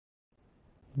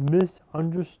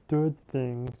misunderstood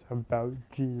things about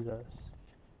Jesus.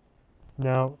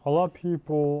 Now, a lot of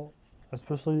people,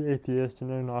 especially atheists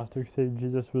and agnostics, say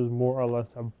Jesus was more or less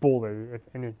a bully, if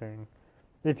anything,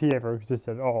 if he ever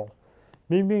existed at all.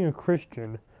 Me being a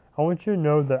Christian, I want you to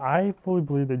know that I fully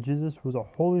believe that Jesus was a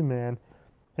holy man,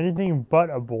 anything but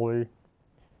a bully,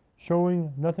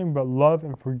 showing nothing but love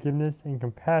and forgiveness and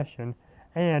compassion,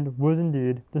 and was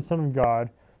indeed the Son of God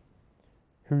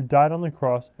who died on the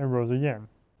cross and rose again.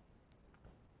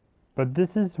 But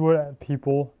this is what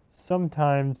people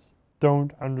sometimes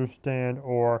don't understand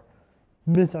or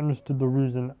misunderstood the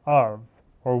reason of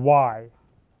or why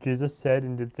Jesus said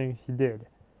and did things he did.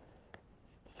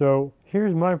 So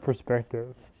here's my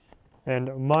perspective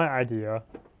and my idea.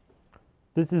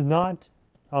 This is not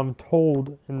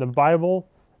told in the Bible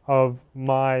of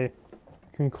my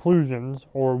conclusions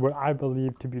or what I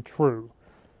believe to be true.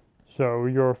 So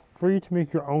you're free to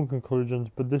make your own conclusions,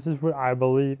 but this is what I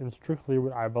believe and strictly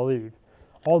what I believe.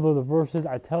 Although the verses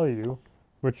I tell you,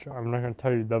 which I'm not going to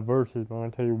tell you the verses, but I'm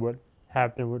going to tell you what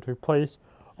happened, what took place,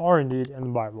 are indeed in the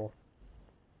Bible.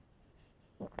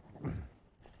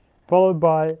 Followed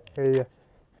by a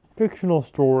fictional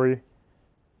story.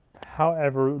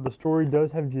 However, the story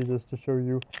does have Jesus to show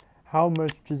you how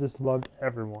much Jesus loved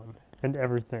everyone and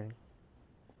everything.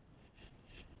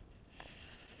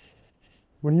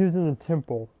 When he was in the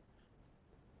temple,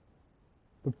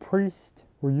 the priests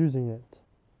were using it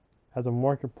as a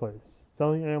marketplace,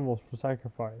 selling animals for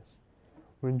sacrifice.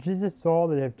 When Jesus saw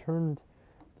they had turned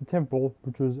the temple,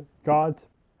 which was God's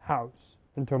house,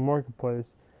 into a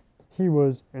marketplace, he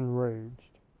was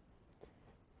enraged.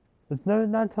 It's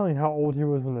not telling how old he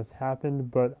was when this happened,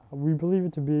 but we believe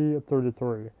it to be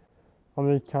 33. On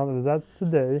the account that that's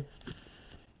today,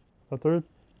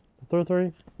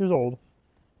 33 years old.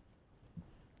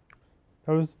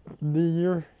 That was the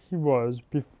year he was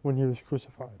when he was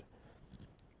crucified.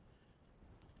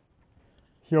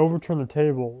 He overturned the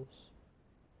tables.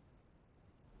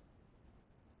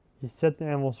 He set the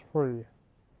animals free.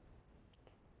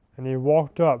 And he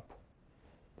walked up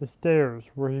the stairs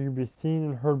where he could be seen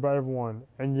and heard by everyone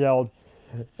and yelled,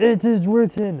 "It is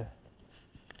written!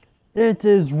 It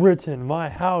is written! My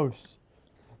house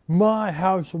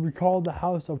shall be called the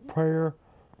house of prayer,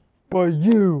 but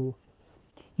you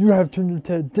have turned it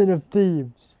into a den of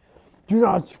thieves. Do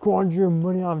not squander your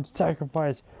money on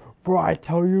sacrifice, for I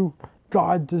tell you,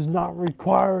 God does not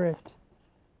require it."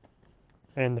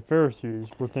 And the Pharisees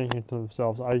were thinking to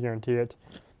themselves, I guarantee it,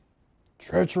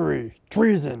 "Treachery,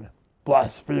 treason,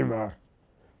 blasphemer.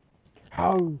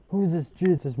 Who's this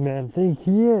Jesus man think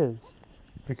he is?"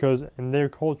 Because in their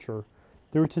culture,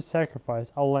 they were to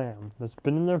sacrifice a lamb that's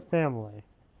been in their family,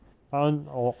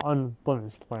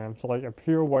 unblemished lamb, so like a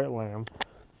pure white lamb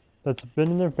that's been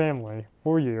in their family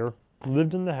for a year,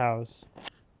 lived in the house.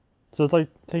 So it's like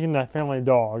taking that family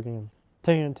dog and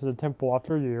taking it to the temple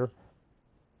after a year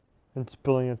and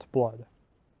spilling its blood,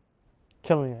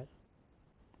 killing it,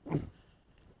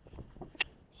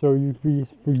 so you'd be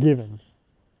forgiven.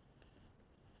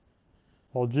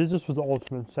 Well, Jesus was the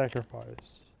ultimate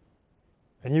sacrifice,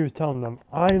 and he was telling them,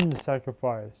 "I am the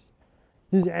sacrifice.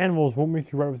 These animals won't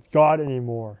make you right with God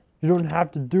anymore. You don't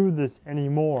have to do this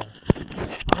anymore.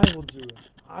 I will do it.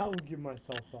 I will give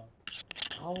myself up.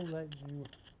 I'll let you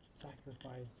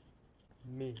sacrifice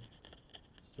me,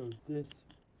 so this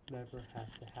never has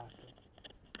to happen."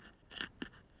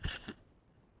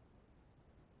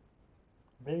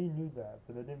 They knew that,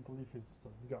 but they didn't believe he was the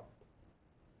Son of God.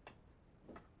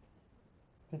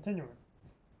 Continuing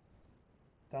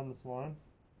down this line,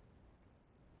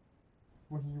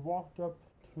 when he walked up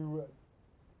to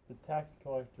the tax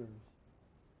collectors,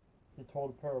 he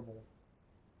told a parable,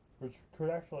 which could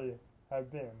actually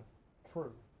have been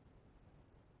true.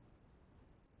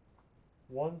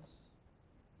 Once,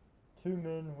 two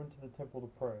men went to the temple to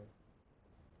pray.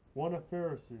 One a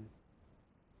Pharisee,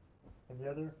 and the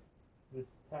other this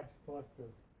tax collector.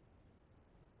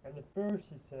 And the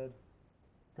Pharisee said,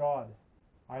 "God,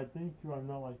 I thank you I'm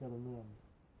not like other men,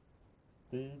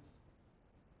 thieves,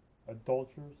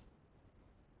 adulterers,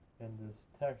 and this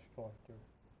tax collector."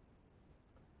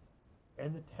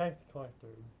 And the tax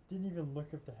collector didn't even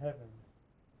look up to heaven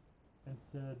and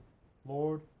said,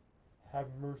 "Lord,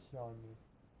 have mercy on me.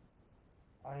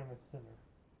 I am a sinner."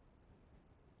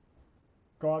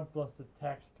 God bless the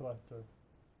tax collector,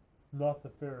 not the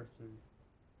Pharisee.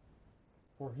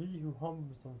 For he who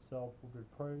humbles himself will be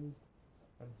praised,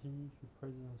 and he who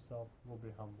praises himself will be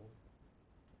humbled.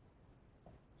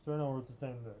 So in other words, it's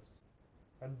saying this.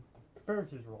 And the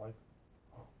Pharisees were like,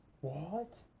 "What?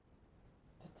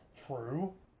 That's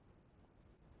true?"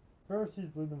 Pharisees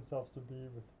believe themselves to be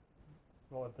with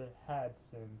well, if they had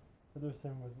sinned, that their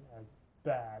sin wasn't as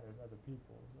bad as other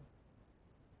people's.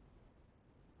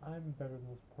 I'm better than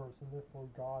this person, therefore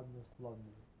God must love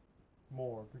me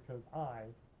more because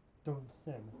I don't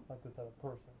sin like this other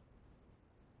person.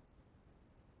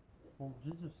 Well,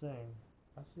 Jesus is saying,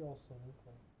 I see all sin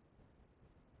equal.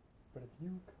 But if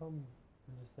you come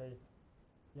and just say,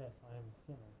 yes, I am a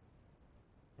sinner,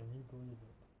 and you believe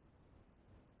it,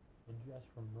 and you ask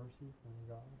for mercy from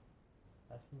God,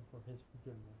 asking for His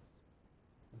forgiveness,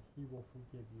 and He will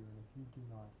forgive you, and if you do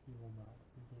not, He will not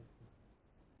forgive you.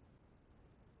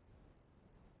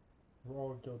 We're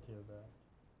all guilty of that.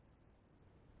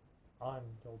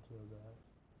 I'm guilty of that.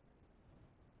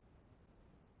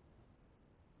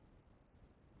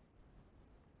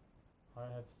 I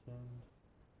have sinned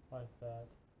like that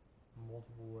in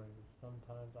multiple ways.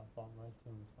 Sometimes I thought my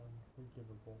sin was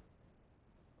unforgivable,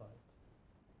 but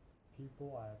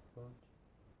people I have hurt,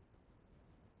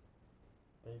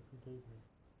 they forgave me.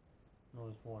 No,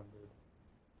 this one did.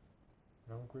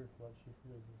 And I'm grateful that she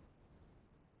forgave me.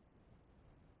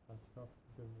 Ask God for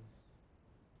forgiveness.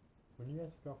 When you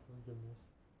ask God for forgiveness,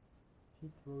 He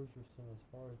throws your sin as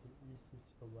far as the east is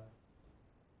to the west,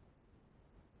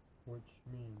 which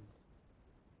means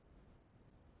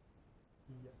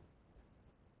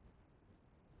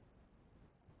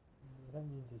what that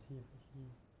means is he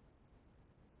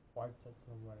wipes that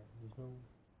sin away. There's no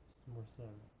more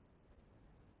sin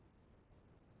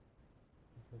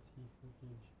because He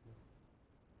forgives you.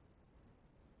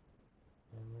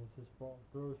 And when He says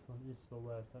throws from the east to the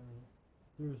west, that means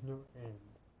there is no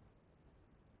end.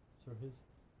 So He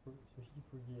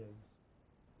forgives,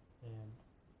 and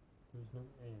there's no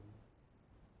end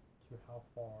to how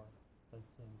far that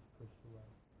sin is pushed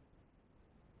away.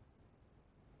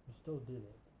 You still did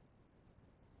it,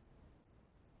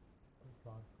 but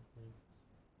God forgives.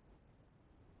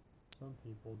 Some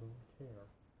people don't care.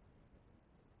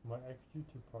 My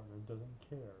ex-YouTube partner doesn't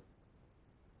care.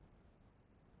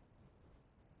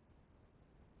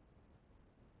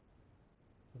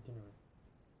 Continuing.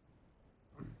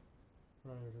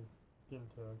 I'm going to get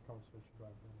into a conversation about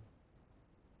him.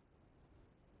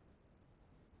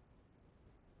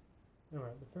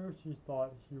 Anyway, the Pharisees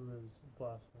thought He was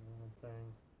blaspheming and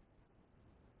saying,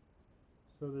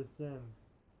 so they sin.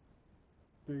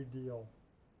 Big deal.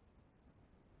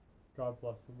 God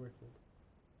bless the wicked.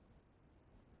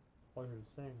 All He was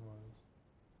saying was,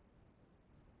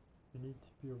 you need to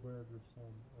be aware of your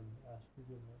sin and ask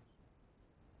forgiveness.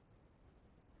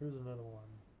 Here's another one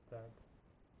that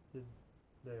they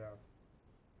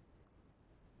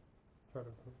try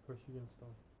to push against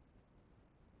them.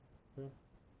 Okay?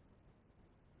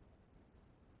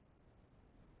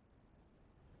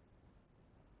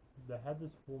 They had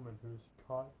this woman who's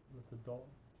caught with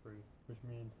adultery, which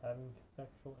means having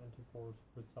sexual intercourse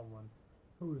with someone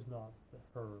who is not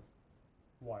her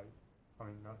wife. I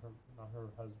mean, not her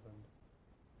husband.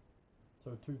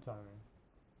 So two-timing.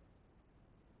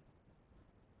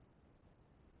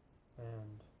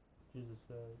 And Jesus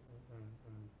said,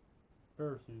 and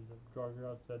Pharisees that drug her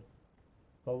out said,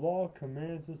 the law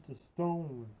commands us to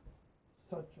stone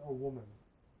such a woman.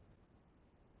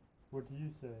 What do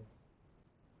you say?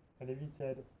 And if He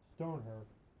said, stone her,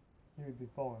 He would be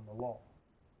following the law.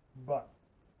 But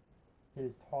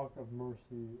His talk of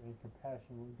mercy and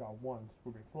compassion what God wants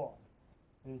would be flawed.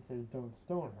 And He says, don't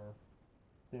stone her,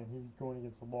 then He's going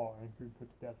against the law and could be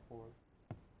put to death for it.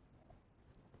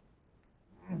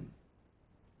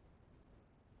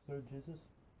 So Jesus,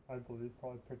 I believe,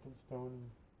 probably picked up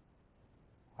stone.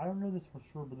 I don't know this for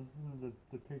sure, but this isn't the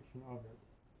depiction of it.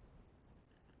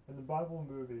 In the Bible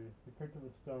movie, He picked up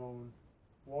a stone,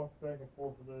 walked back and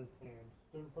forth with it in his hand,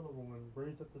 stood in front of the woman,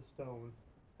 raised up the stone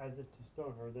as if to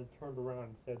stone her, then turned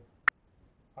around and said,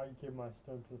 I give my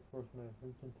stone to the first man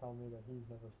who can tell me that he's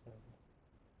never sinned.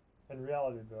 In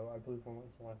reality, though, I believe one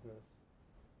went something like this.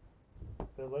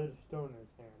 They laid a stone in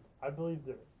his hand. I believe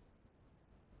this.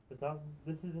 It's not.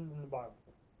 This isn't in the Bible.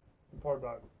 The part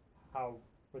about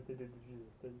what they did to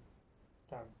Jesus, they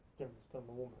kind of gave him to stone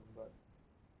the woman, but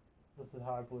this is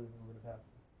how I believe it would have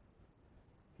happened.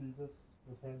 Jesus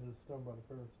was handed a stone by the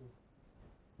Pharisee.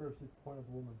 The Pharisee pointed at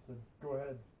the woman and said, go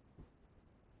ahead.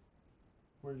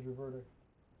 What is your verdict?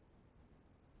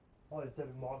 Probably said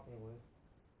it mockingly.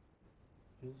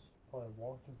 Jesus probably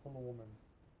walked in front of the woman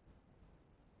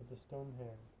with the stone in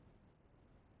hand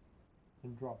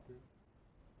and dropped it.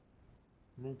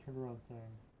 And then he turned around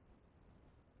saying,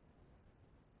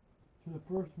 to the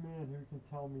first man who can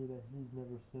tell me that he's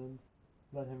never sinned,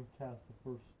 let him cast the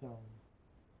first stone.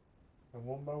 And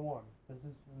one by one, this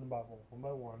is in the Bible, one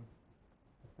by one,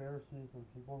 the Pharisees and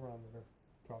people around there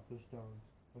dropped their stones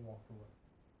and walked away.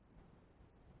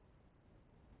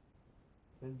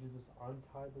 Then Jesus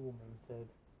untied the woman and said,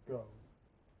 "Go,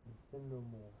 and sin no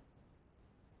more."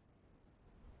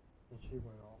 And she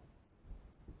went off.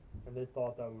 And they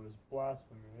thought that was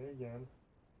blasphemy again,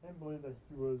 and believed that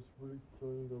he was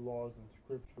ridiculing the laws and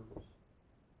scriptures,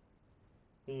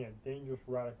 being a dangerous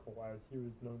radical as he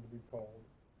was known to be called.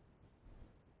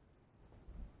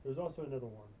 There's also another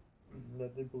one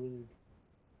that they believed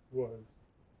was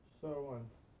so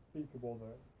unspeakable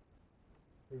that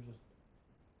it was just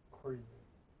crazy.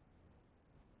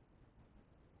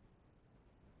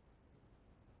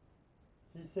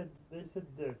 They said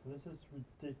this, and this is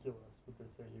ridiculous what they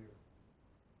say here.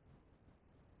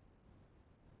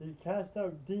 He cast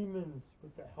out demons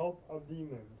with the help of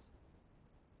demons.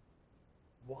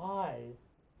 Why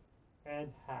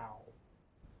and how?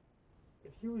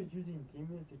 If he was using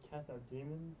demons to cast out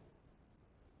demons,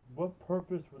 what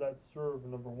purpose would that serve?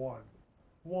 Number one.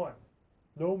 One,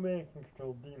 no man can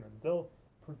control demons. They'll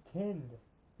pretend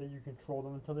that you control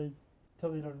them until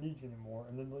they don't need you anymore,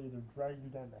 and then they'll either drag you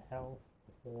down to hell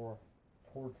or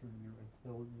torture you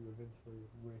until you eventually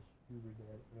wish you were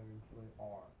dead and eventually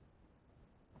are.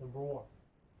 Number one.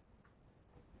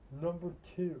 Number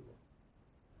two,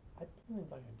 a demon's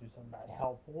not gonna do something that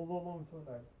helpful, alone someone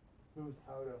that knows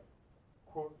how to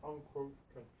quote unquote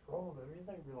control them. He's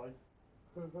not gonna be like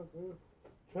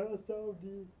cast out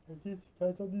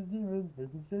these demons,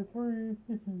 make this guy free.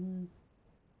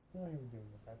 They're not even doing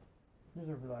that. They're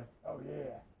gonna be like, oh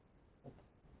yeah, let's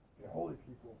be holy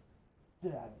people.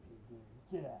 Get out of here, demons.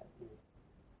 Get out of here.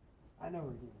 I know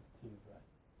we're demons too, but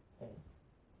hey,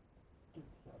 give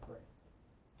this guy a break.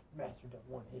 Master don't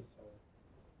want his soul.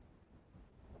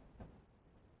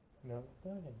 No,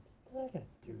 they're not gonna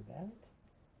do that.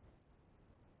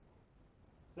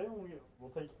 They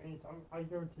will take any time. I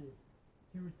guarantee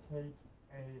he would take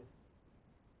a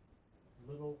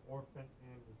little orphan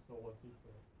and his soul if he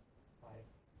could. Like,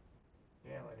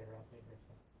 yeah, later, I'll take her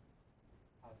soul.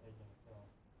 I'll take it, so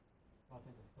I'll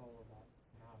take the soul of that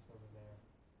mouse over there.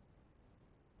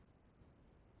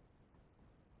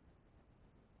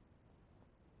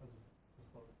 I'll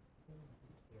just love it. He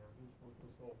doesn't care. He just wants the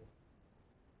soul.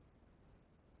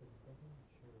 But he doesn't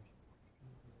cherish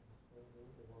Christians and the soul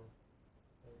or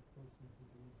a person who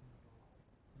believes in God.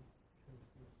 He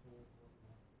cherishes the soul more than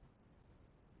that.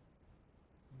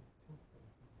 He took them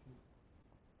from Jesus.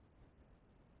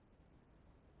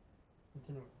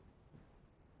 Continuing.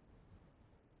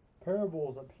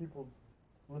 Parables that people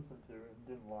listened to and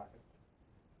didn't like.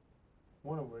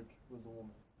 One of which was a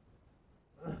woman.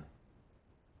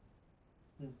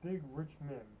 These big rich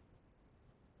men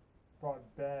brought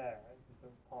bags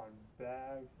upon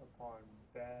bags upon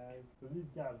bags. So these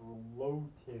guys were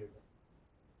loaded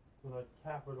with a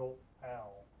capital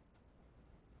L.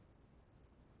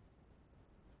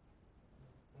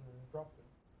 And then dropped it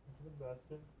into the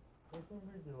basket. Nothing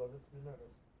big deal of it to be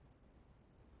noticed.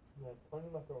 He had plenty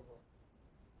left over.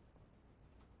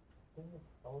 Then this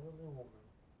elderly woman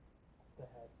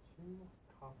that had 2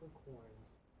 copper coins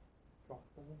dropped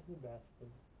them into the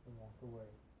basket and walked away.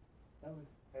 That was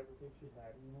everything she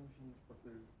had, even what she needs for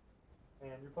food.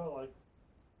 And you're probably like,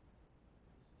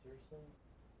 seriously?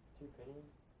 2 pennies?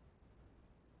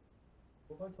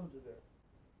 What if I told you this?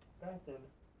 Back then,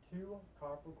 2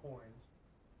 copper coins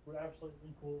would actually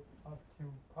equal up to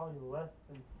probably less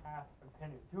than half a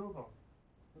penny. 2 of them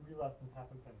would be less than half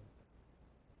a penny.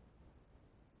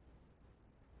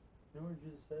 You know what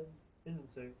Jesus said? He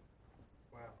didn't say,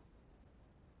 wow,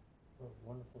 what a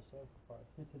wonderful sacrifice.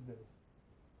 He said this: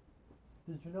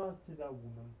 did you not see that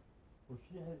woman? For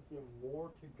she has given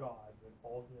more to God than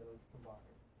all the others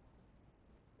combined.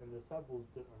 And the disciples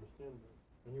didn't understand this.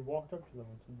 And he walked up to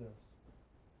them and said this: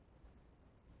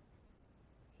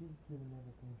 she's given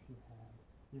everything she had,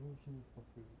 even she needs for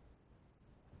food.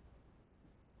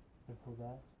 And for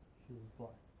that, she is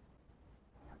blessed.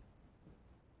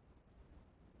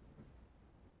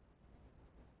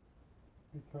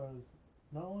 Because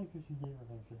not only could she give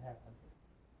everything she had,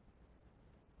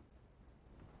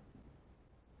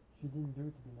 she didn't do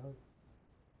it to be noticed.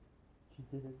 She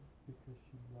did it because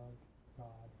she loved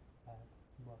God that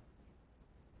much.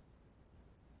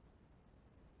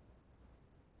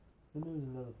 Then there's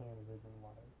another thing that they didn't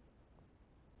like.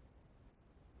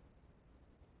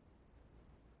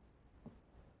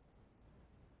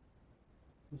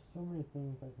 There's so many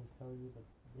things I can tell you that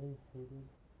they hated,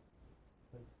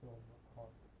 but still in my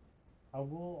heart. I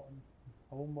will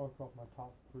mark off my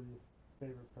top 3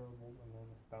 favorite parables and then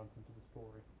bounce into the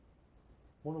story.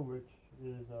 One of which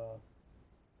is the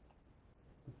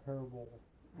parable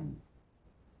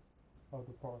of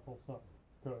the prodigal son.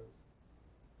 Because,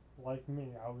 like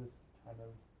me, I was kind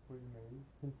of what you may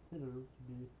consider to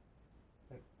be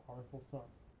an prodigal son.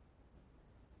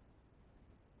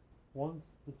 Once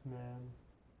this man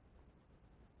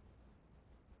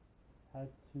had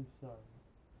two sons,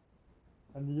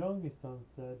 and the youngest son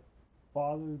said,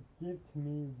 "Father, give to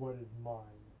me what is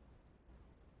mine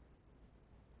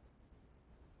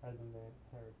as an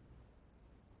inheritance."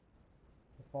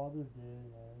 The father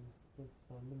did as the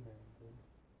son demanded,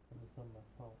 and the son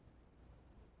left home.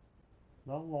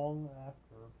 Not long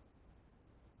after,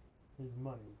 his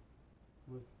money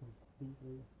was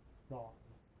completely gone.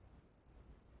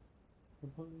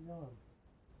 Completely gone.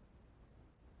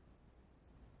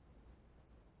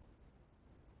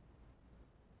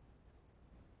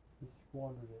 He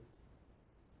squandered it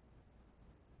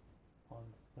on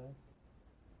sex,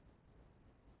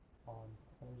 on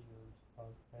pleasures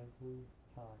of every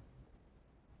kind.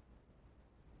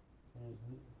 And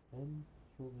then,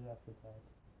 shortly after that,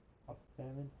 a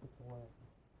famine hit the land,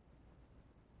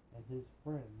 and his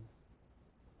friends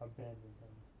abandoned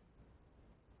him.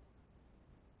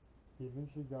 He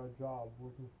eventually got a job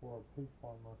working for a pig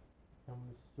farmer and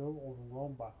was so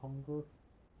overwhelmed by hunger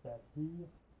that he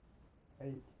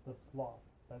ate the slop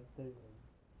that they ate.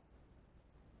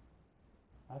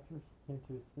 After he came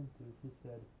to his senses, he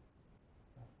said,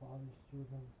 "My father's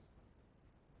servants,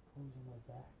 clothes on my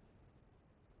back,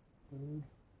 food,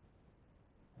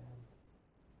 and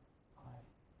I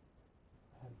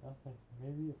had nothing.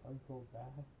 Maybe if I go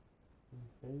back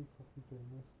and beg for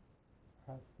forgiveness,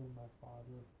 perhaps then my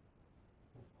father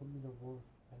will put me to work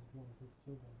as one of his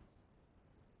servants."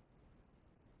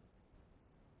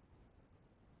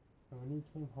 And when he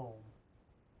came home,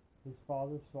 his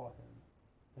father saw him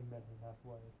and met him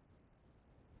halfway.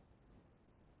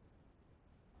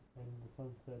 And the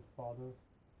son said, "Father,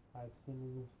 I have sinned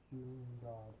against you and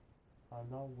God. I am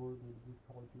not worthy to be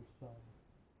called your son."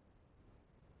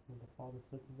 And the father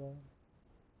said to them,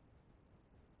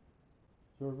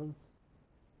 "Servants,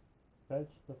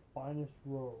 fetch the finest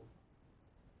robe,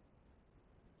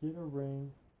 get a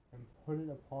ring, and put it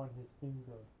upon his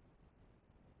finger.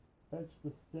 Fetch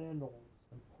the sandals,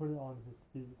 and put it on his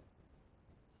feet.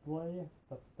 Slay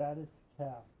the fattest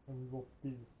calf, and we will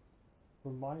feast.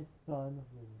 For my son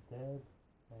was dead,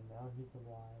 and now he's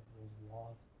alive, was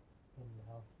lost, and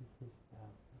now he is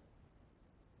found."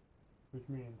 Which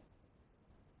means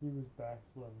he was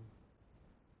backslidden,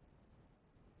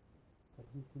 but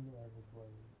he seemed to have his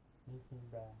ways. He came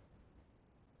back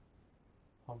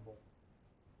humble.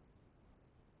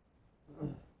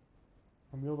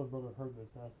 And the older brother heard this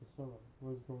and asked the servant,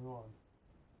 "What is going on?"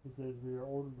 He says, "We are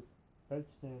ordered to fetch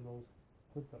sandals,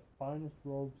 put the finest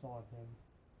robes on him,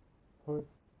 kill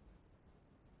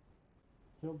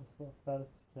the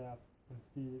fattest calf, and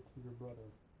feed it to your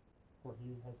brother, for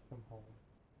he has come home."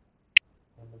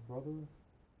 And the brother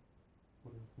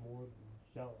was more than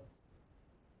jealous,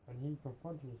 and he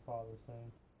confronted his father,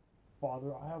 saying,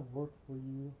 "Father, I have worked for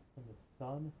you in the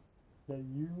sun, yet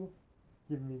you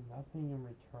give me nothing in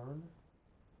return.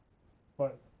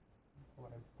 But my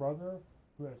brother,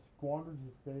 who has squandered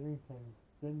his savings and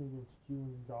sinned against you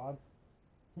and God,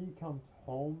 he comes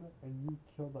home and you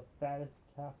kill the fattest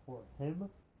calf for him."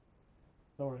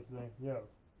 So he's saying, "Yo,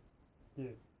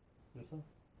 dude, listen,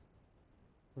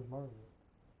 where's my reward?"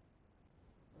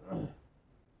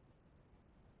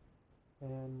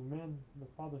 And the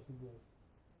father said this,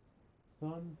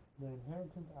 "Son, the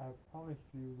inheritance I have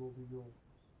promised you will be yours.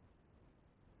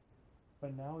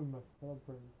 But now we must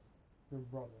celebrate your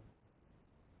brother.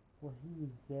 For he was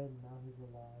dead and now he's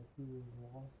alive. He was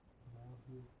lost and now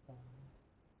he is found."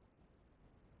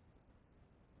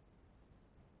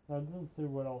 Now it doesn't say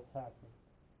what else happened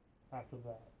after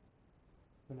that.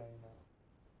 But now you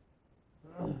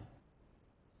know.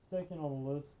 Second on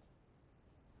the list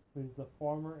is the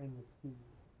farmer and the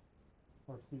seed,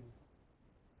 or seeds.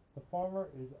 The farmer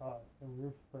is us, and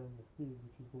we're spreading the seed,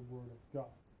 which is the word of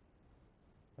God.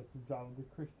 That's the job of the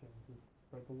Christians, is to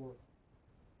spread the word.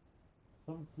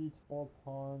 Some seeds fall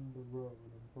upon the road,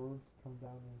 and birds come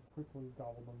down and quickly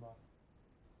gobble them up.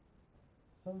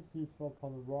 Some seeds fell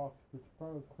upon the rocks, which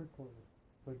sprouted quickly,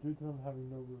 but due to them having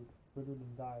no root, withered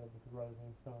and died with the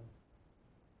rising sun.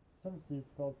 Some seeds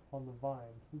fell upon the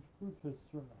vines, which grew to a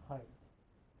certain height,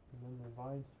 and then the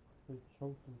vines quickly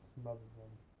choked and smothered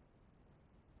them.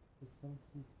 But some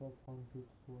seeds fell upon good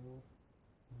soil,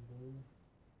 and they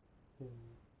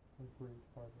gave a great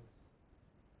harvest.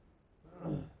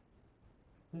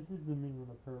 This is the meaning of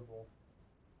the parable.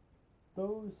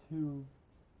 Those who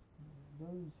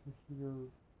hear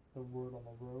the word on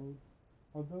the road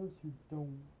are those who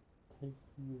don't take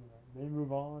heed of it. They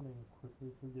move on and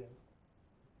quickly forget.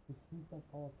 The seeds that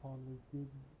fall upon the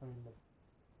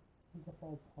He to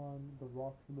fall upon the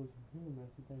rock for those who hear the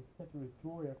message and accept it with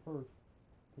joy at first,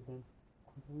 but then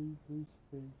quickly lose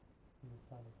faith in the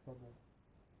sign of trouble.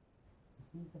 The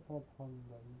seeds that fall upon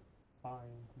the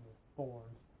vines and the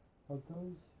thorns are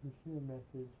those who hear the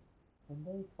message and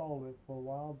they follow it for a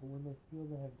while, but when they feel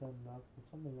they have done enough or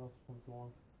something else comes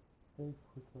along, they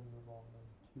quickly move on and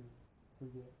to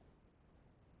forget.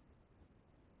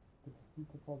 But the seeds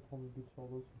that fall upon the good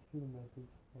soil, those who hear the message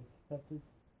and accept it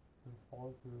and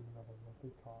follow through no matter what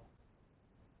they cost.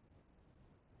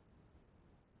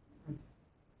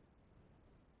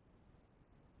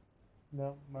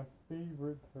 Now, my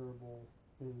favorite parable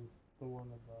is the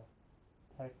one of the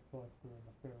tax collector and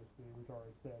the Pharisee, which I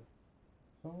already said.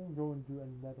 So I'm going to go and do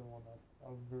another one that's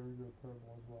a very good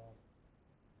parable as well.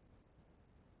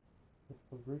 It's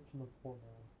the rich and the poor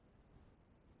man.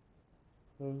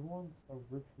 There was once a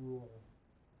rich ruler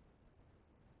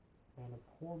and a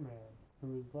poor man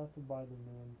who was left by the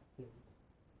man's gate,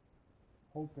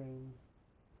 hoping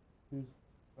he was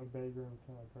a beggar and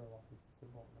kind of paralyzed at the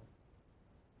moment,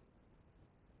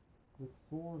 with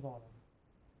sores on him.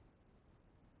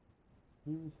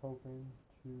 He was hoping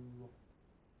to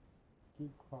get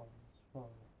crumbs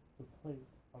from the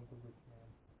plate of the rich man.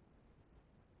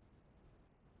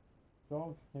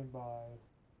 Dogs came by,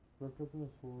 ripped open the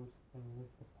sores, and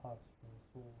licked the pus from the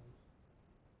sores,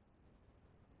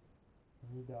 and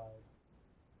he died.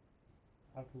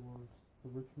 Afterwards, the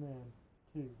rich man,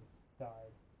 too,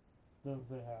 died. Doesn't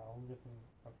say how. I'm guessing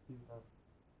a fever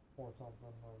or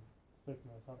something, or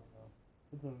sickness, I don't know.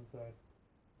 It doesn't say.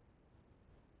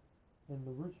 And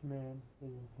the rich man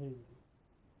is in Hades,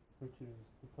 which is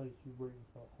the place you wait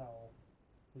until hell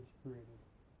is created.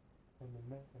 And the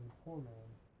poor man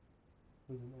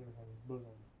was in Abraham's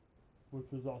bosom, which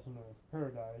was also known as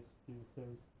paradise. Jesus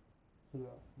says to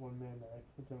the one man that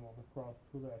accepted him on the cross,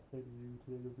 truly I say to you,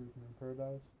 today you'll be with me in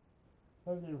paradise.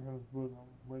 That was Abraham's bosom,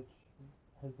 which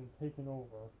has been taken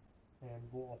over and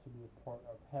will also be a part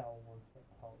of hell once that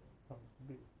hell comes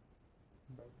to be.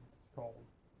 But it's called,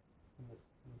 in the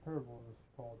parable, it's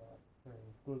called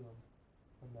Abraham's bosom,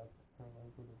 and that's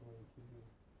apparently what it believes to be.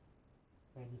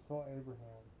 And he saw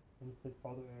Abraham, and he said,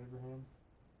 Father Abraham,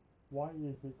 why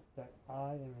is it that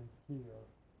I am in here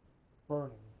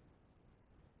burning,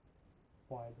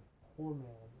 while the poor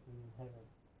man is in heaven?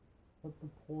 Let the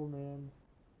poor man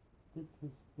dip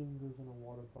his fingers in a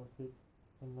water bucket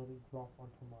and let it drop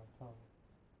onto my tongue.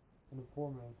 And the poor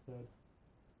man said,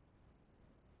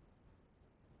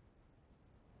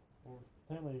 or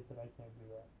apparently he said, I can't do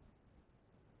that.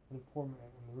 And the poor man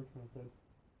and the rich man said,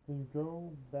 then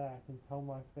go back and tell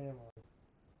my family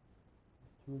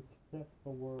to accept the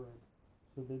word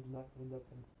so they do not end up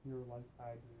in here like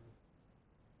I do.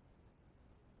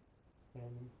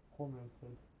 And the poor man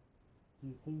said, do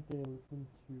you think they listened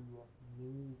to me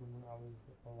even when I was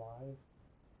alive?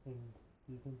 And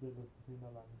do you think they listened to me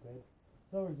now that I'm dead?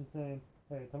 So he's just saying,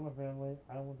 hey, tell my family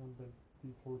I don't want them to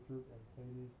be tortured and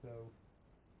Hades, so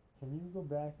can you go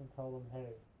back and tell them,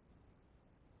 hey,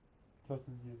 trust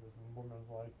in Jesus? And the woman's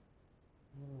like,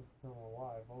 I'm still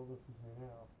alive, I'll listen to me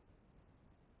now.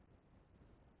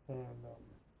 And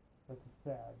that's a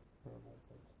sad parable,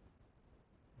 but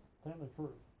it's kind of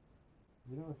true.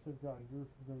 If you don't accept God, you're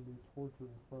going to be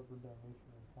tortured and forever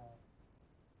damnation in hell.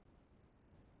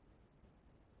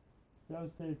 See, I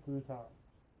was saved 3 times.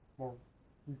 Or,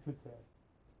 you could say.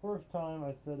 First time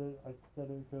I said it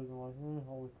because I'm like,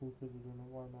 all the cool kids are doing it,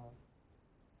 why not?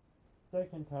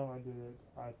 Second time I did it,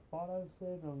 I thought I was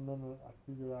saved, and then I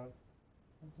figured out,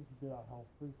 that's just a get out hell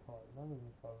free card. That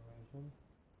isn't salvation.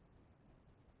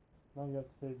 And I got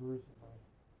saved recently.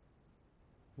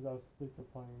 Because I was sick of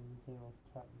playing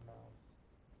cat and mouse.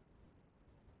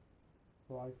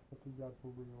 So I accepted God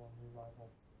for real and revival.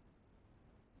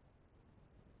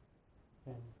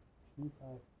 And peace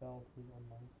I felt was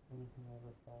unlike anything I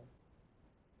ever felt.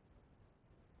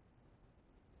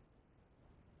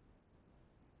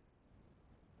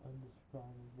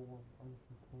 Indescribable and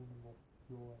uncontainable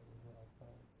joy is what I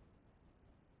felt.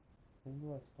 Even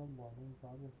though I stumble, I know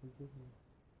God will forgive me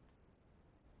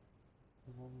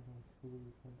as long as I'm truly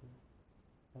repentant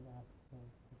and ask Him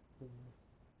for forgiveness.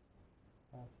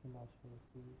 Ask Him I shall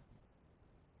receive.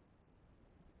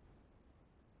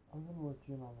 I'm gonna let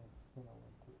you in on a sin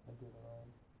I did, alright?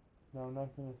 Now I'm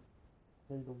not gonna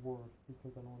say the worst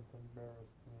because I don't want to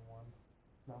embarrass anyone.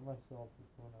 Not myself or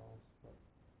someone else, but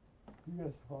you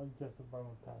guys can probably guess if I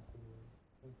went past the years.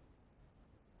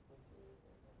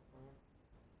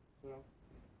 So,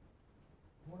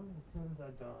 one of the sins I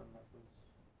done that was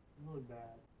really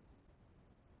bad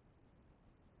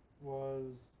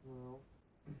was, well,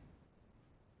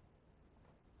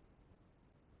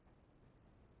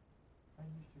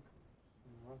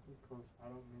 when I say curse,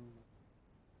 I don't mean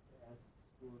the S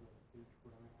word or the H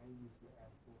word. I mean, I use the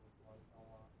F word like a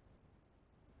lot.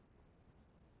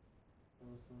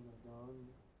 Those things I've done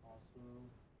also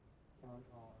count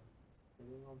on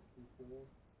hitting on people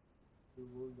who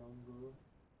were younger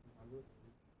and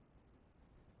underage.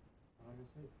 I'm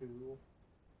not gonna say who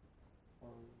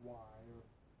or why or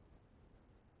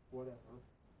whatever.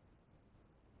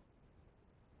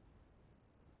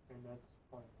 And that's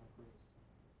probably my greatest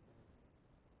sin.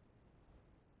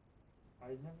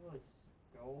 I never really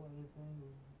stole anything.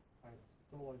 I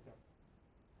stole like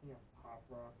pop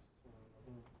rocks or I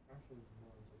think actually it was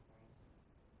millions of things.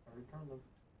 I returned them.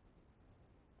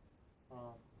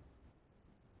 Um,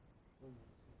 so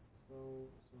many things. So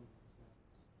many things.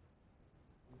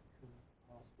 I couldn't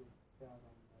possibly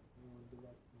fathom that anyone did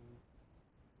that to me.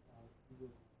 He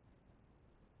did.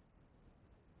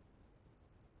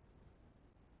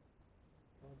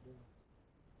 God bless.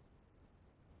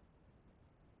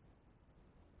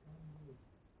 God bless.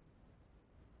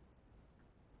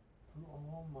 Through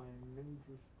all my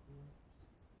major screws,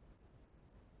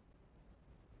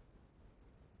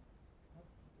 God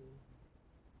forgave me.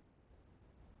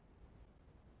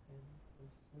 And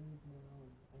I'm saved now,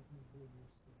 and I can hear him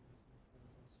say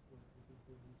sometimes. I swear I can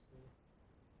hear him say,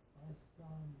 "My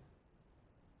son,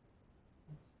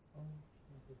 it's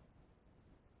okay.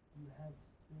 You have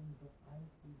sinned, but I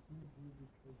forgive you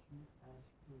because you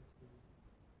asked me to.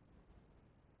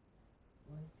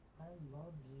 Like, I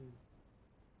love you.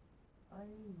 I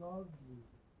love you.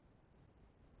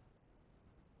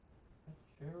 I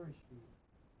cherish you.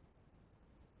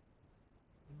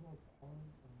 You are part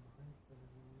of my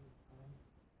family. I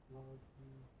love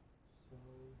you so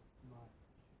much.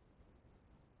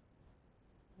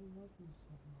 I love you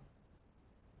so much."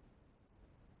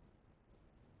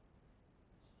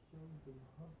 It shows the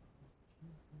love of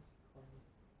Jesus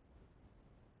Christ.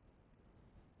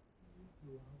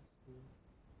 He loves me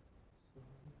so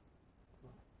much.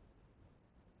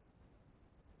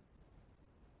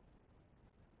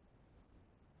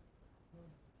 I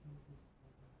love Jesus so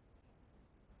much.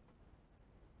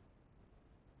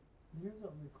 He was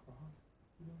on the cross.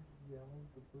 You know, he yelled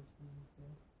the first thing he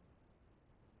said.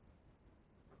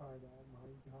 Cried out, my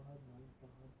God,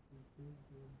 forgive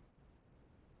them.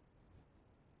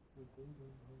 For they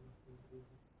don't know what they're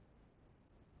doing.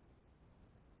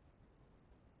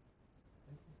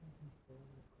 Everything he said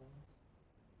on the cross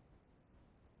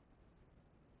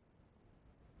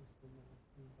is the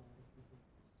lasting God of forgiveness.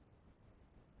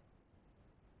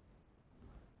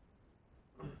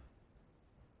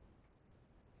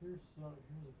 Here's a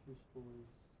few stories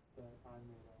that I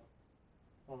made up.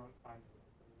 Well, not I made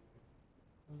up, but anyway.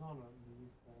 It was on a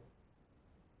movie called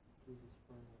Jesus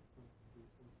Friend or Friend from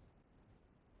Jesus.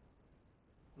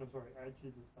 No, sorry, At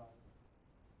Jesus' Side.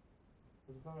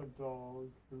 It's about a dog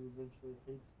who eventually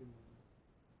hates humans,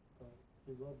 but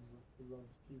he loves them. He loves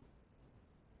Jesus.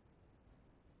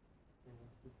 And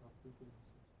he found forgiveness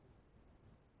in Jesus.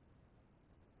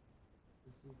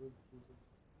 This is with Jesus.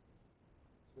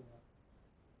 So yeah.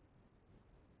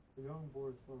 The young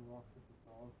boy is throwing rocks at the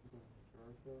dog who's in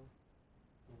Jericho,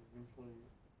 and eventually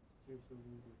seriously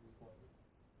loses his leg.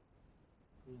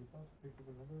 He's about to pick up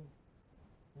another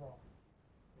rock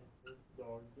and hit the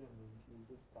dog again, and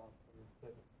Jesus stopped him and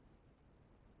said,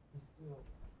 "Be still,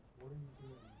 what are you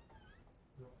doing?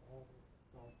 You're all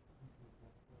God's people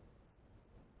that way."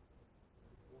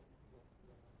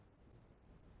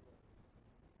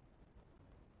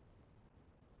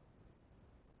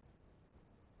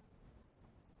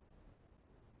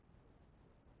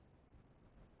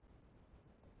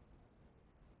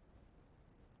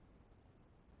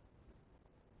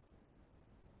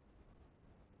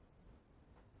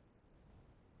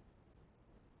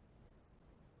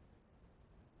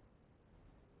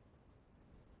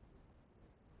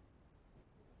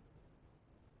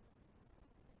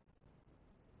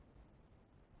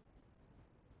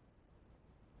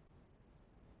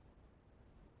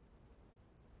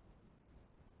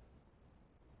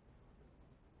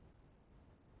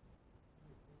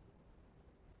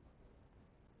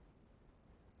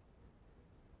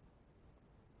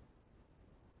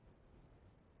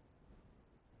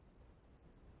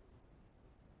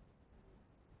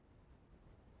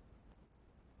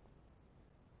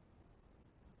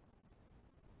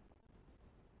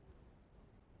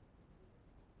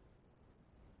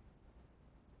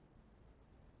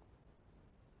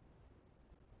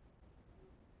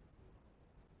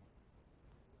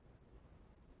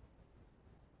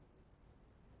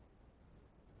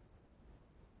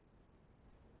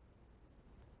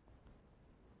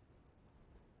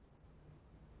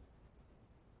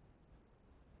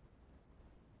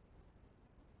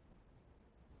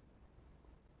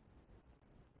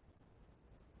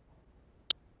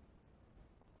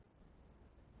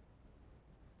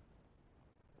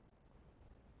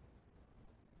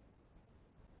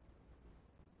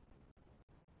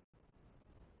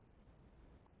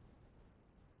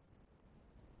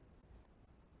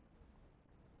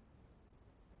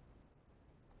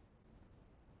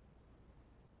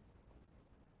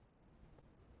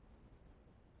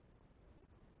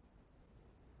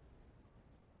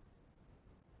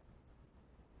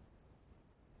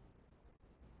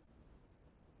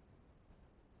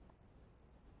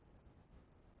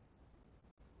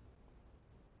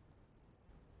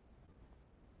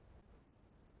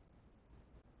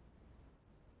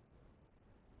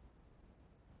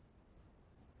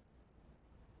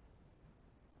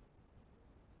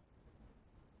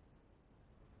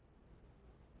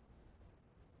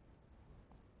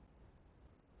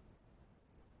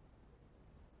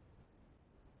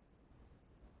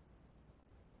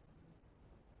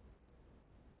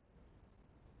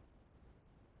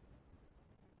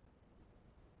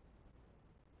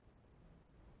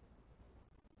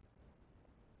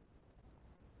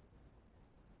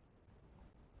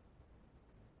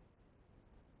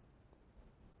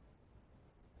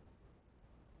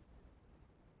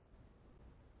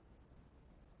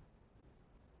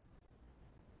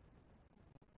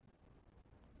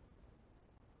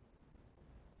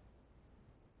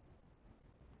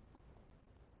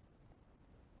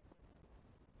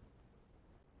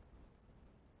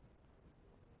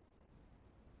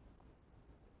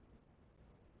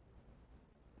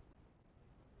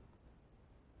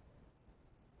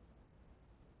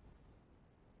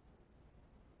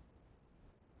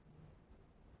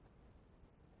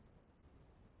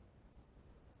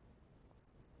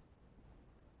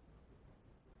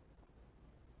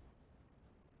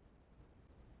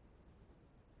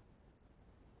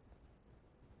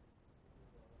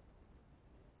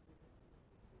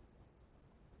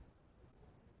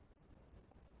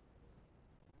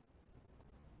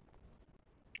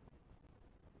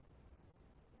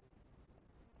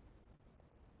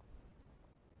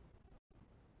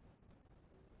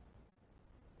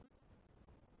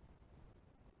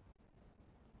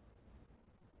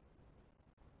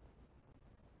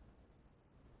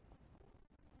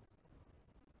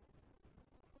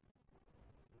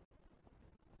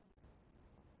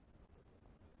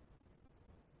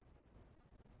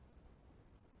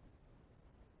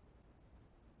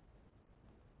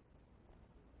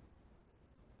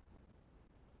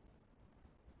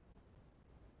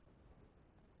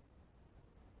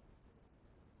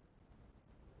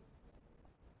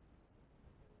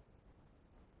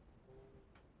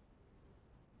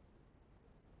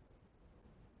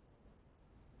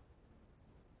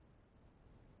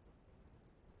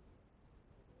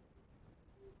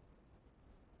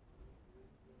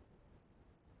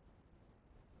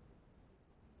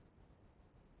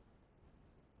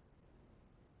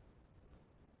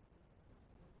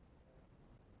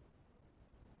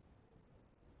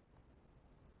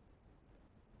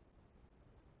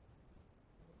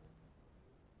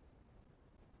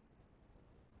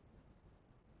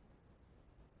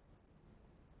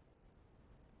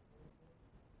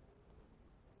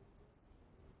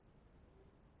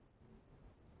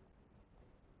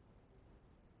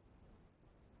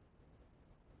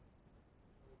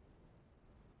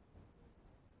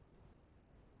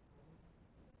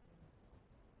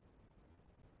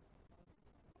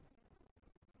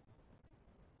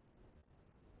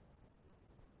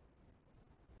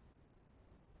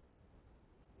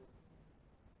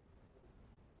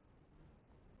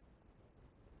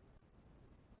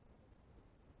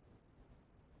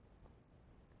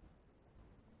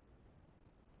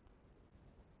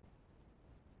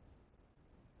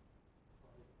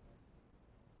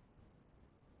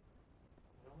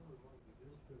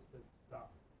 could have said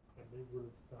stop, and they would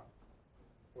have stopped.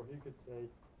 Or he could say,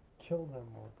 kill them,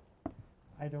 or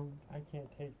I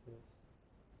can't take this.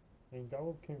 And God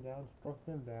would have came down, struck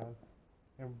them down,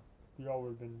 and we all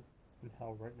would have been in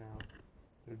hell right now.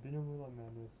 There would be no moonlight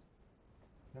madness,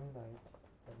 no night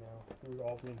right now. We would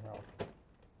all be in hell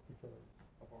because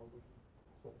of our wicked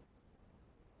soul.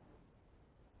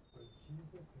 But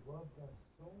Jesus loved us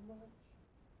so much,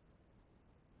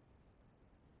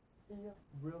 he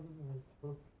willingly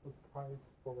took the price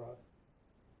for us.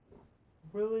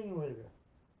 Willingly.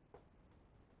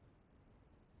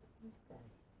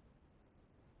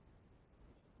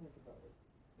 Think about it.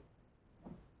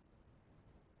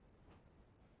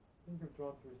 Think of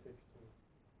John 3:16.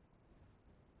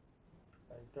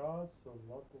 That God so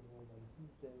loved the world that he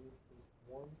gave his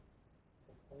one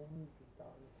and only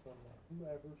begotten Son, that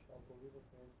whoever shall believe in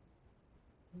him,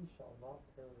 he shall not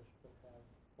perish but have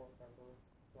forever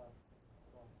life.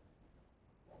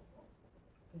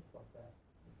 Think about that.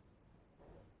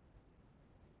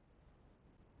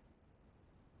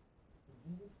 And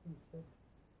Jesus can say,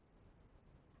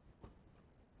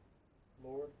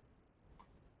 Lord,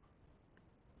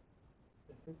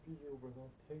 if it be your will,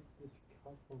 take this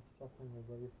cup of suffering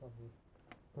away from me.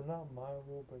 For not my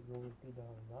will, but yours be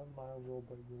done. Not my will,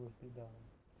 but yours be done.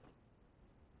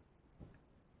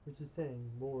 Which is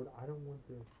saying, Lord, I don't want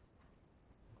this.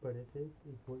 But if it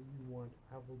is what you want,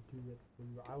 I will do it for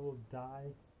you. I will die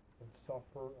and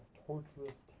suffer a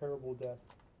torturous, terrible death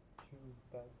to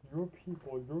that your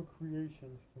people, your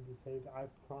creations can be saved. I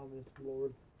promise,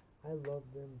 Lord, I love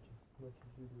them just as much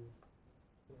as you do.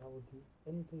 And I will do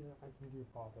anything that I can do,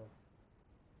 Father,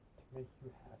 to make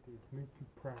you happy, to make you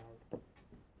proud,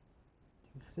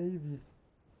 to save these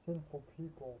sinful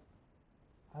people.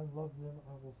 I love them,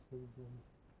 I will save them.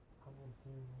 I will do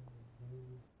what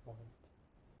you want,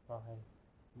 my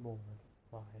Lord,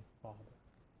 my Father.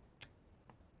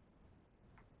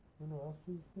 You know what else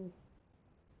Jesus did?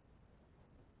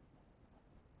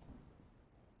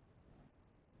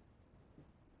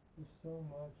 There's so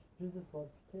much. Jesus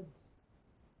loves kids.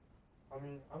 I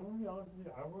mean, I'm gonna be honest with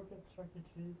you, I work at Chuck E.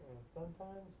 Cheese, and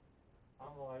sometimes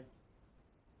I'm like,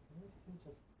 can these kids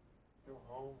just go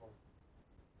home, or,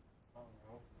 I don't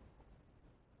know,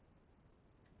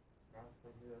 not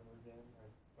come here ever again? I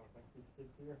don't like these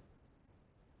kids here.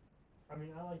 I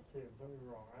mean, I like kids, don't get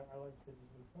me wrong, I like kids,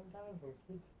 and sometimes when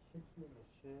kids kick you in the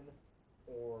shin,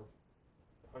 or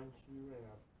punch you in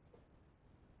a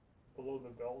below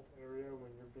the belt area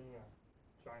when you're being a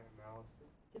giant mouse, it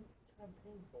gets kind of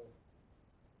painful.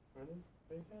 And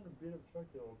they kind of beat up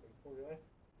Chucky a little bit, okay?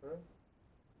 Right?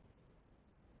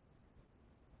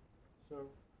 So,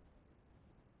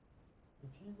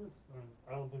 Jesus, I mean,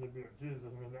 I don't think they beat up Jesus,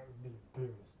 I mean, that would be a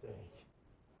big mistake.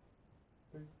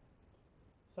 But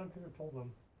some people told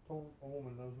a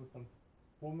woman that was with them,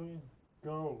 woman,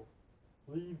 go,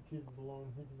 leave Jesus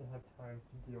alone, he doesn't have time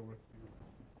to deal with you.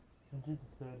 And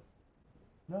Jesus said,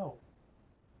 no,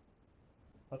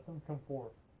 let them come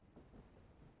forth.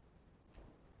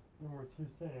 In other words, he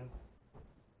was saying,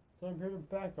 tell them to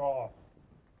back off.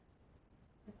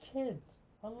 The kids,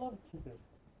 I love kids.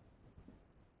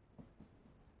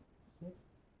 See?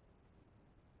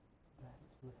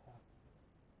 That's what happened.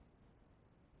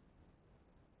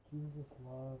 Jesus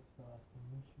loves us, and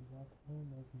we should love him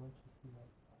as much as he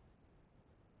loves us.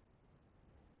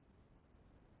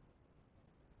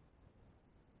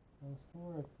 Now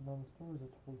the stories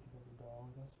I told you about the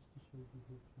dog, that's just to show you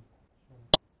his compassion.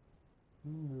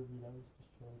 In the movie, that was to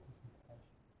show the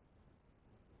compassion.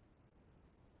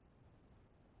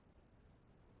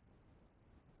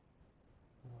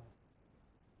 Anyway,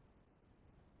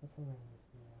 that's what I'm going to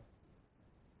say now.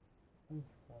 Thanks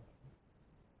for watching.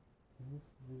 And this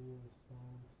video is so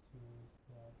serious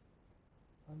that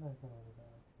I'm not going to edit it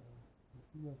out, okay? If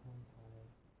you guys want to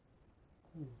comment,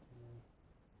 please do.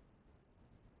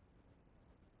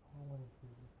 I want to hear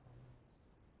your comments.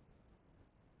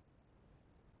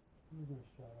 Let me give a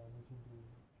shout out. We can do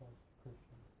shout out to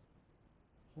Christians.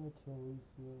 Shout out to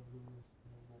Alicia, Lewis,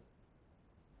 Noble.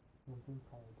 Well, they're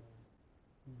probably dead.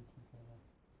 The YouTube channel.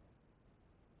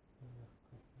 They're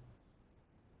Christians.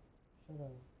 Shout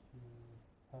out to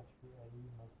Pastor Eddie,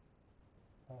 my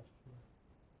pastor.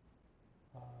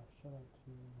 Shout out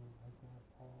to my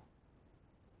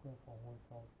Grandpa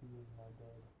Hornfeld, who is now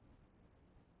dead.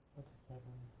 Shout out to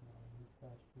Kevin, my youth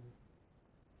pastor.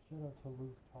 Shout out to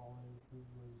Luke Tolley, who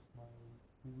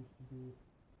used to be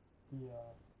the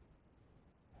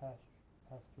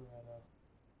pastor at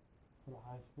for the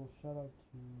high school. Shout out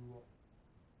to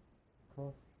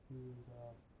Cook, who's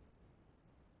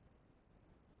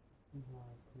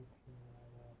my preacher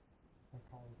at my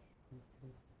college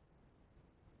preacher.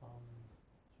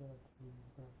 shout out to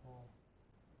Grandpa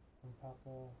and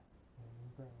Papa and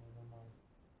Granny and my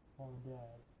mom and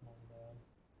dad's mom and dad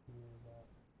who is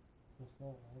just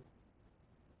alive.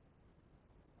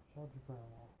 Shout out to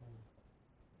Grandma and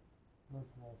most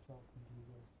of all shout out to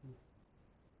Jesus. He's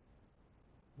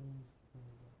the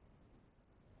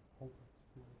Holy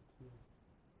Spirit to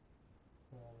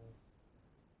say all this.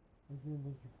 Again,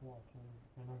 thank you for watching,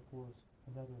 and of course,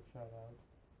 another shout out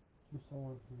to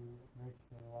someone who makes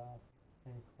me laugh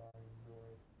and cry and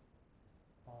joy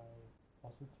by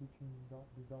also teaching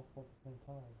the gospel at the same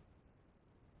time.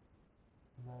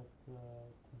 And that's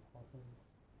Tim Hawkins.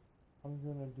 I'm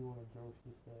gonna do one of jokes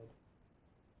he said.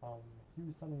 He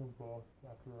was signing a book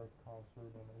after a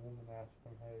concert, and a woman asked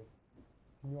him, "Hey,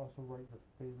 can you also write your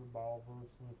favorite Bible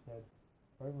verse?" And he said,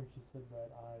 right when she said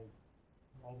that, all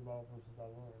the Bible verses I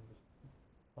learned just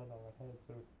fell on my head.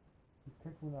 So he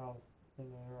picked one out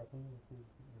in there. I think it was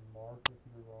in Mark, I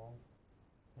could be wrong.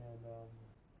 And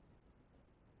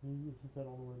he said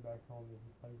on the way back home that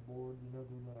he's like, "Lord, you know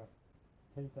they're gonna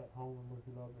take that home and look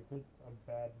it up. If it's a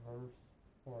bad verse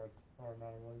or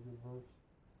not a really good verse,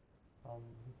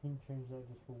 he can change that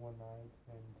just for one night."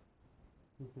 And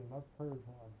he said, "My prayers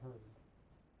were unheard."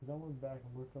 Because I went back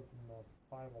and looked up in the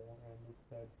Bible, and it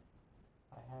said,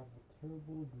 "I have a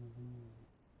terrible disease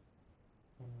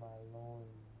in my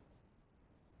loins."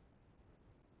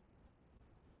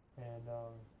 And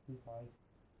he's like,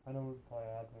 I know it probably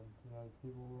happened. You know,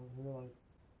 people were like,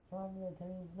 "Turn on the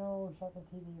TV." No, shut the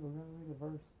TV. We're gonna read a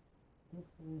verse. This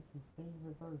is his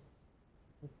favorite verse.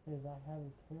 It says, "I have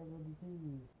a terrible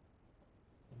disease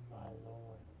in my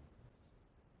loins."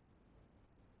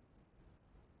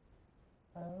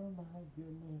 Oh my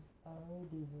goodness, oh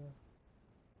dear.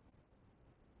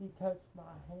 He touched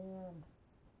my hand.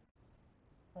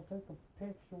 I took a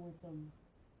picture with him.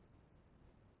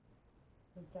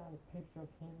 I got a picture of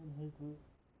him and his.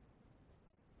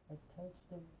 I touched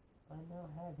him. I now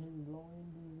have his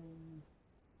loin disease.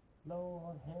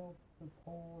 Lord help the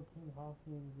poor Tim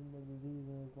Hawkins in the disease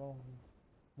in his loins.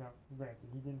 Now, granted,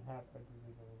 he didn't have a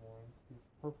disease in his loins. He's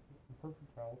in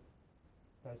perfect health.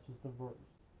 That's just a verse.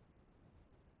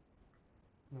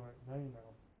 No, wait, now you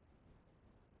know.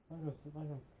 Like I'm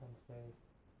trying to say,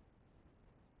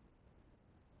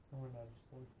 I'm gonna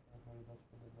just look at how that's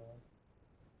really bad.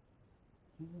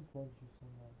 Jesus loves you so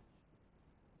much.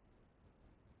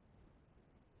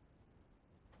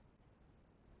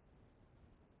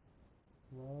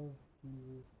 Love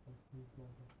Jesus and his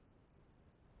mother.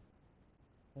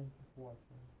 Thank you for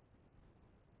watching.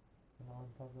 And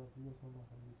on top of that, if you guys don't know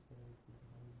how you say it, this is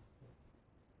how you say it.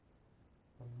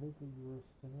 Admit that you're a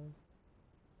sinner.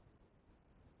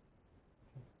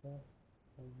 Confess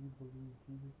that you believe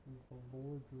Jesus is the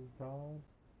Lord your God,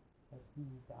 that he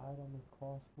died on the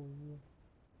cross for you,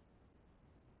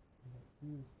 and that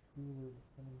he is truly the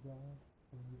Son of God,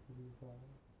 and you believe that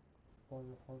with all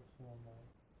your heart, soul, and mind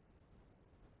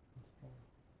and strength.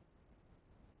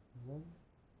 And then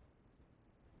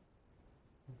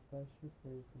confess your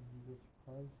faith in Jesus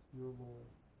Christ, your Lord,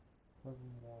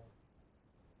 forevermore.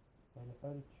 And if I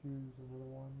had to choose another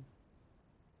one,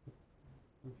 which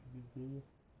would be B,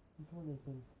 this one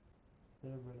isn't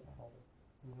there but it helps,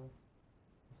 you know?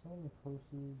 If someone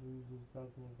curses or uses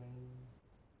God's name in vain,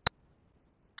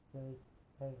 say,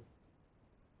 "Hey,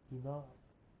 do not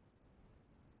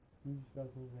use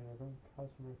God's name in vain, or don't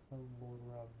cuss or make fun of the Lord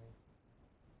around me.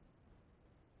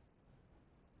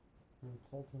 You're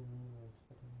insulting me and you're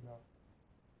insulting God."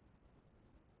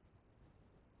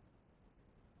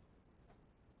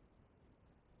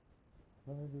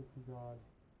 Whatever you do for God,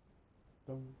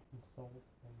 don't insult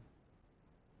him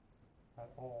at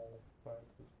all, but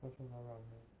especially not around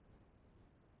me.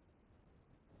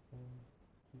 Thank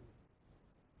you.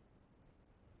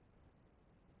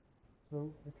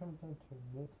 So it comes down to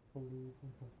admit, believe,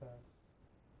 and confess.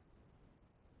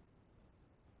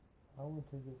 I want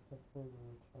to take it a step further,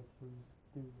 which I choose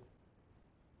do.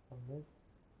 Admit,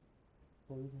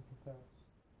 believe, and confess.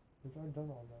 Which I've done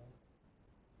all that,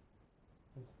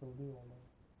 and still do all that.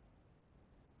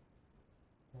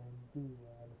 And D,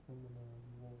 I defend the name of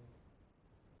the Lord.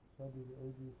 So I do the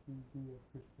ABCD of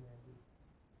Christianity.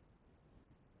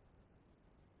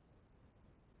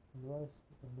 And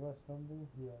do I stumble?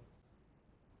 Yes.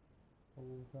 But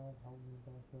will God help me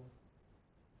back up?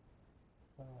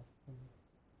 If I ask him,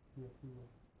 yes he will.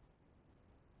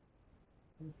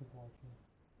 Thank you for watching,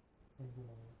 and good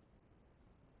night.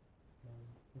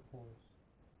 And of course,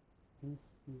 peace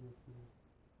be with you.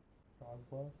 God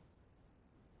bless.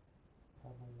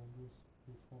 Have a wondrous,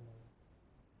 peaceful night.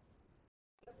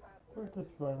 Quick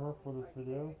disclaimer for this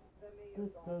video.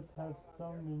 This does have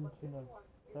some mention of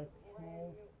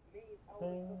sexual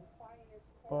things,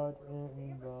 but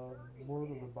in the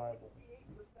word of the Bible.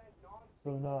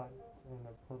 So not in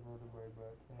a perverted way,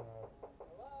 but in a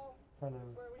kind of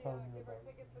telling you about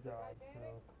God.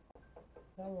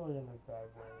 So not really in a bad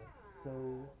way. So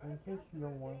in case you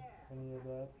don't want any of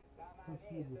that,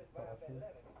 proceed with caution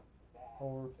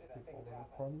or skip over that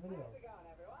part of the video.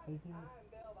 Thank you.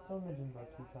 So I mentioned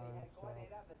that 2 times, so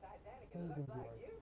please enjoy.